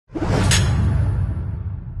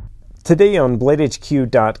Today on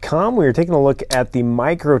BladeHQ.com, we are taking a look at the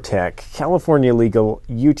Microtech California legal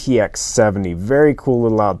UTX70. Very cool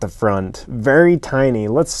little out the front, very tiny.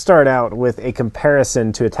 Let's start out with a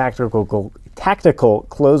comparison to a tactical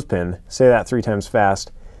clothespin. Say that 3 times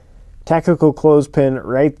fast. Tactical clothespin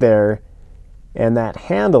right there, and that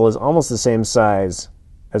handle is almost the same size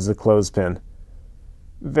as the clothespin.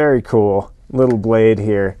 Very cool little blade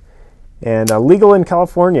here, and legal in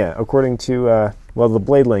California according to well, the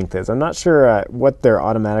blade length is. I'm not sure what their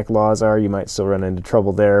automatic laws are. You might still run into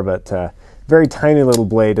trouble there, but very tiny little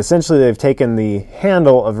blade. Essentially, they've taken the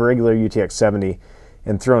handle of a regular UTX70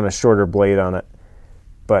 and thrown a shorter blade on it.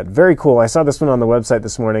 But very cool. I saw this one on the website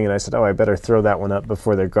this morning, and I said, oh, I better throw that one up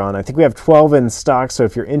before they're gone. I think we have 12 in stock, so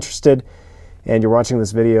if you're interested and you're watching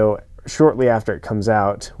this video shortly after it comes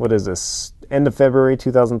out, what is this, end of February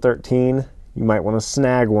 2013, you might want to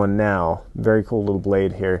snag one now. Very cool little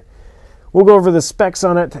blade here. We'll go over the specs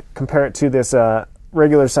on it, compare it to this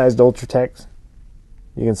regular-sized Ultratech.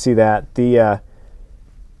 You can see that. The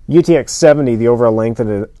UTX70, the overall length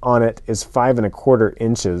on it is 5 1/4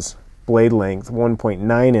 inches. Blade length,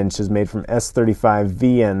 1.9 inches, made from S35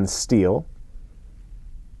 VN steel.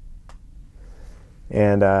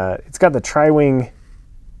 And it's got the tri-wing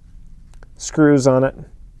screws on it.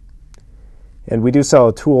 And we do sell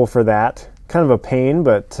a tool for that. Kind of a pain,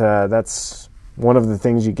 but that's one of the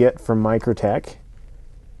things you get from Microtech.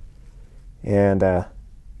 And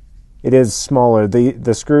it is smaller.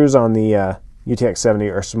 The screws on the UTX70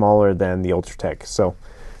 are smaller than the Ultratech. So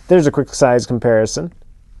there's a quick size comparison.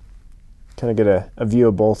 Kind of get a view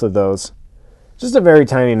of both of those. Just a very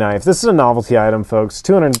tiny knife. This is a novelty item, folks.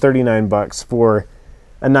 $239 for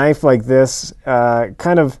a knife like this.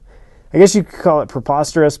 Kind of, I guess you could call it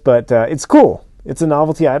preposterous, but it's cool. It's a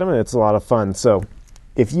novelty item and it's a lot of fun. So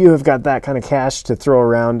if you have got that kind of cash to throw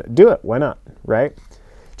around, do it. Why not, right?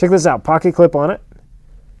 Check this out. Pocket clip on it.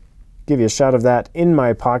 Give you a shot of that in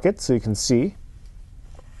my pocket so you can see.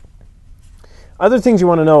 Other things you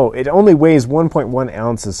want to know, it only weighs 1.1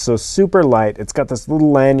 ounces, so super light. It's got this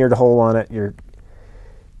little lanyard hole on it.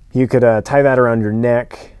 You could tie that around your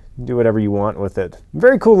neck, do whatever you want with it.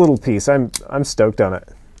 Very cool little piece. I'm stoked on it.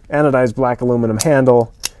 Anodized black aluminum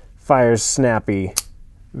handle, fires snappy.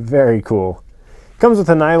 Very cool. Comes with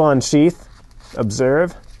a nylon sheath,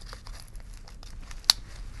 observe.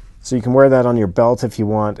 So you can wear that on your belt if you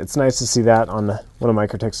want. It's nice to see that on one of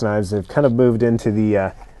Microtech's knives. They've kind of moved into the,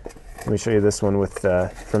 let me show you this one with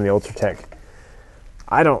from the Ultratech.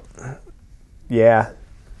 Yeah.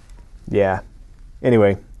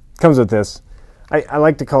 Anyway, comes with this. I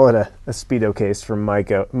like to call it a Speedo case from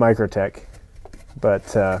Microtech, but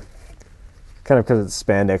kind of because it's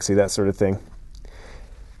spandexy, that sort of thing.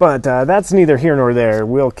 But that's neither here nor there.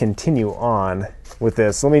 We'll continue on with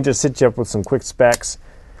this. Let me just hit you up with some quick specs.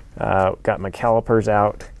 Got my calipers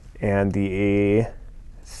out, and the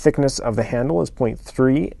thickness of the handle is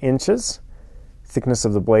 0.3 inches. Thickness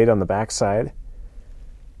of the blade on the back side,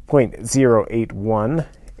 0.081,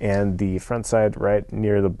 and the front side right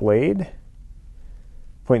near the blade,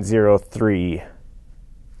 0.03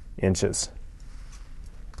 inches.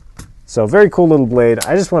 So very cool little blade.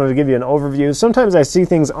 I just wanted to give you an overview. Sometimes I see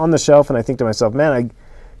things on the shelf and I think to myself, man,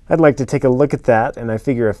 I'd like to take a look at that. And I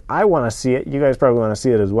figure if I want to see it, you guys probably want to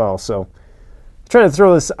see it as well. So try to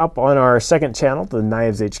throw this up on our second channel, the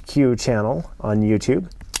Knives HQ channel on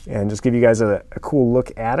YouTube, and just give you guys a cool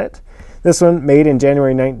look at it. This one made in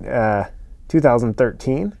January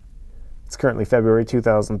 2013. It's currently February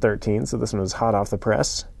 2013, so this one was hot off the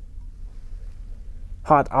press.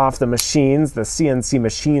 Hot off the machines, the CNC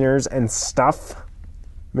machiners and stuff.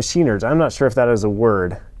 Machiners, I'm not sure if that is a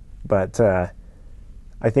word, but I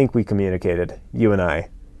think we communicated, you and I.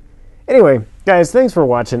 Anyway, guys, thanks for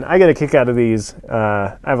watching. I get a kick out of these.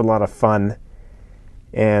 I have a lot of fun,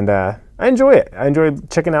 and I enjoy it. I enjoy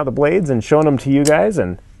checking out the blades and showing them to you guys,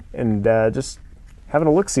 and just having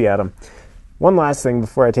a look-see at them. One last thing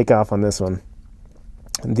before I take off on this one.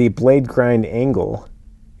 The blade grind angle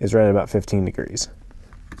is right at about 15 degrees.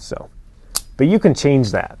 So, but you can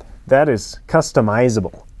change that. That is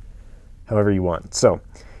customizable however you want. So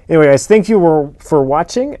anyway, guys, thank you for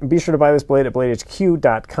watching. Be sure to buy this blade at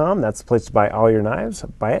BladeHQ.com. That's the place to buy all your knives.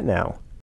 Buy it now.